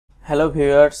Hello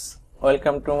viewers,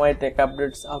 welcome to my Tech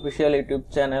Updates official YouTube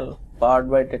channel powered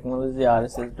by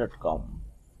technologyrss.com.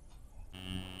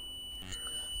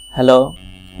 Hello,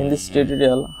 in this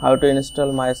tutorial how to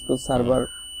install MySQL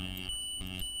Server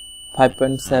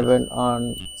 5.7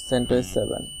 on CentOS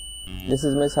 7. This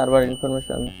is my server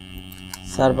information: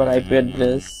 server IP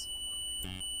address,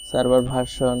 server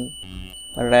version,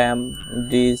 RAM,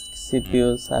 disk,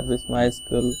 CPU, service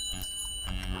MySQL,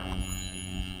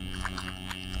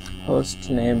 host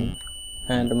name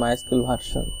and MySQL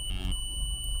version.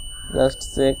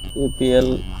 Just check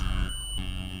EPL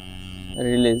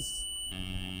release,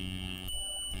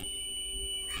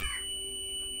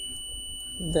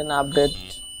 then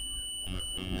update.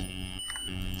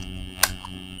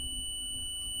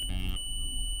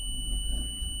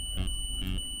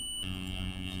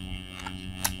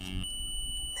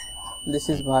 This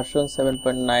is version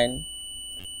 7.9.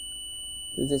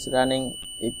 This is running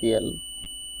EPL.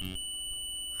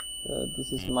 So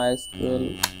this is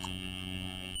MySQL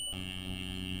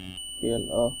EPL.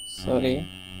 Oh, sorry.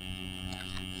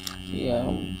 Yeah,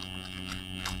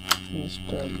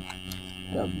 install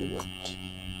wget.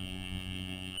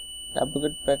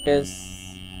 Wget package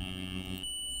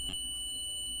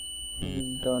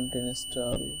don't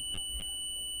install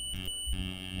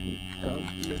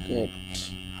wget.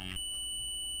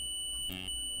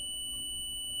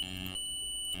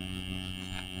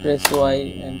 Press Y,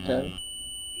 enter.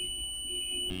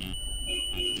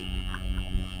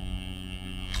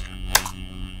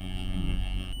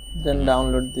 Then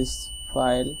download this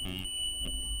file.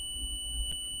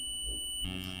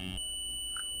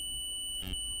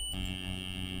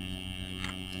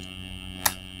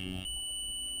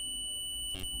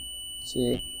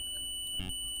 Check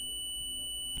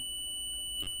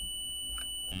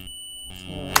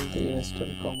the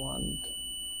install command.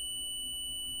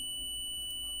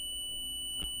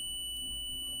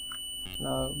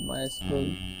 Now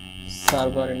MySQL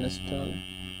Server install.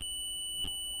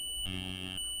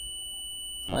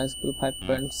 MySQL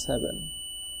 5.7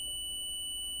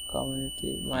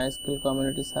 community, MySQL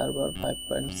community server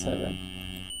 5.7.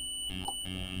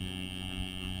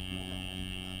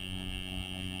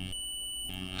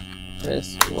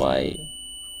 Press Y.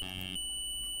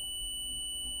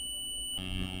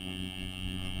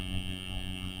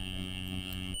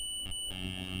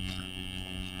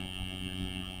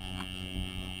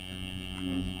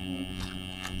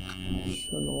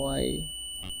 Y.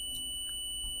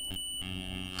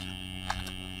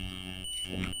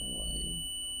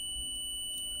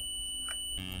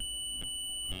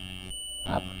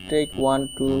 Take 1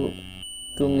 to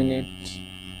 2 minutes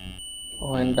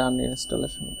when done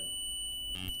installation.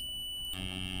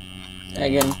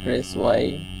 Again press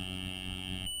Y.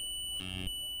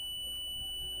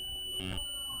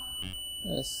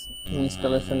 Yes,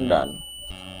 installation done.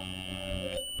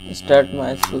 Start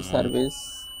MySQL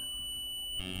service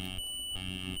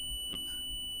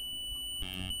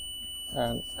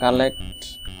and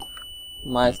collect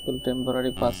MySQL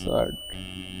temporary password.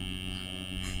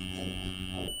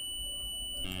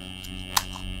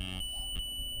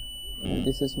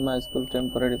 This is MySQL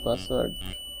temporary password.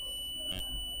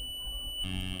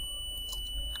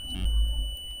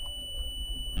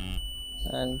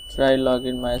 And try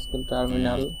login MySQL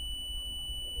terminal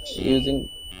using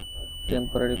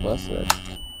temporary password.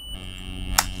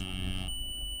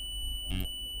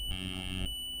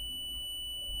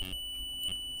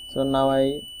 So now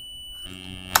I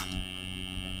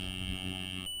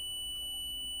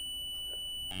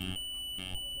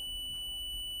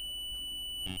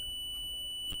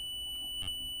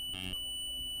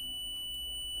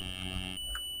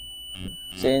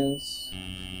change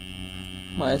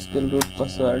MySQL root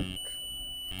password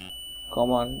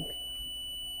command.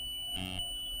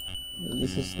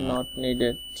 This is not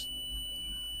needed.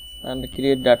 And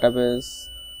create database,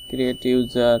 create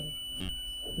user,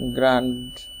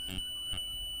 grant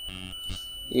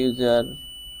user,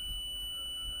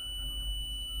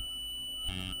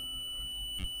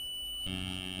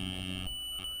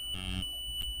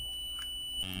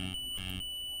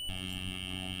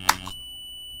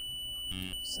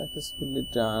 successfully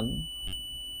done.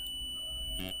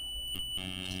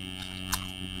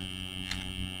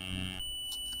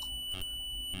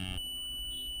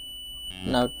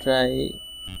 Now try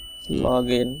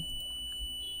login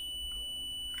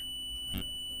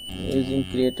using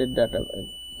created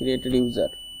user.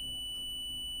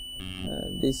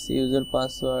 This user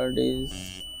password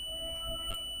is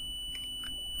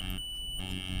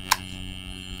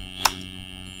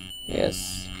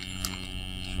yes.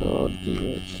 So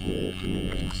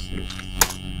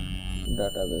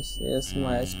database, yes,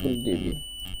 MySQL DB.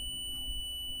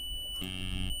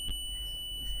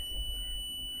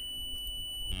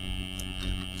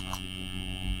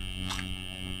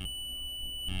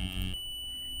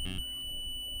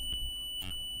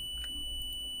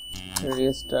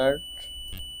 Restart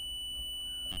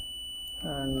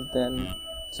and then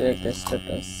check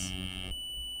status.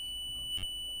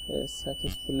 Yes,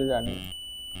 successfully running.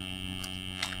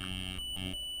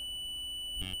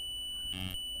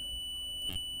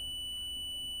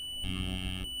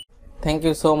 Thank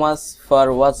you so much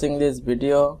for watching this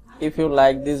video. If you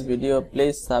like this video,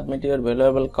 please submit your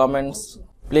valuable comments.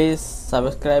 Please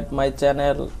subscribe my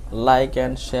channel, like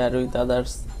and share with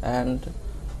others, and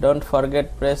don't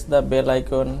forget press the bell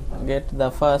icon, get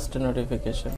the first notification.